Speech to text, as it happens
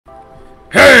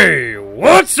Hey,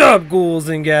 what's up, ghouls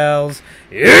and gals?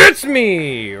 It's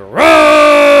me,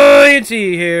 Ryan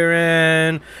T here,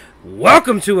 and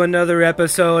welcome to another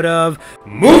episode of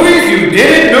Movies You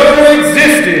Didn't Know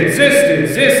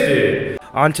Existed.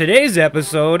 On today's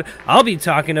episode, I'll be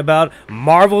talking about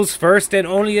Marvel's first and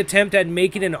only attempt at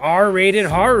making an R-rated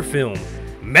horror film,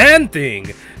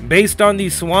 Man-Thing, based on the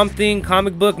Swamp Thing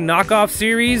comic book knockoff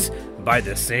series by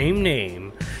the same name.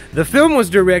 The film was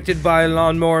directed by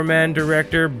Lawnmower Man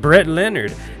director Brett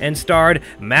Leonard and starred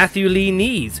Matthew Lee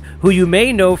Nees, who you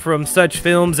may know from such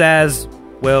films as,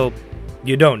 well,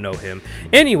 you don't know him.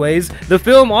 Anyways, the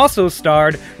film also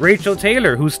starred Rachel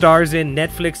Taylor, who stars in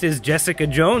Netflix's Jessica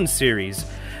Jones series.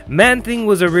 Man-Thing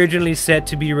was originally set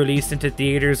to be released into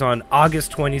theaters on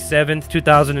August 27,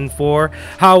 2004.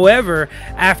 However,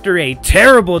 after a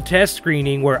terrible test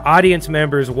screening where audience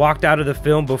members walked out of the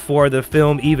film before the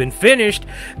film even finished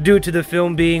due to the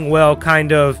film being, well,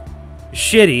 kind of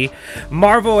shitty,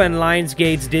 Marvel and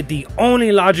Lionsgate did the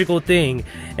only logical thing,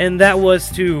 and that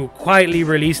was to quietly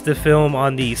release the film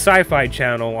on the Sci-Fi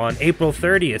Channel on April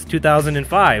 30th,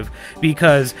 2005,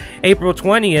 because April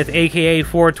 20th, aka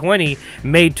 420,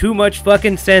 made too much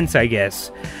fucking sense, I guess.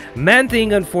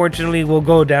 Man-Thing unfortunately will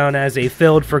go down as a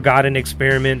failed forgotten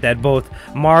experiment that both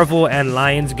Marvel and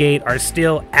Lionsgate are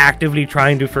still actively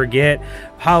trying to forget.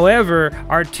 However,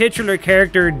 our titular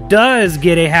character does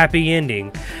get a happy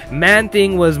ending.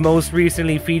 Man-Thing was most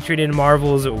recently featured in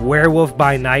Marvel's Werewolf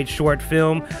by Night short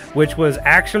film, which was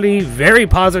actually very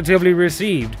positively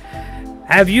received.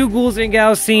 Have you ghouls and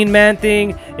gals seen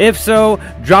Man-Thing? If so,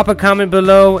 drop a comment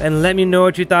below and let me know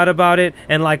what you thought about it.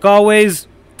 And like always,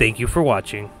 thank you for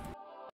watching.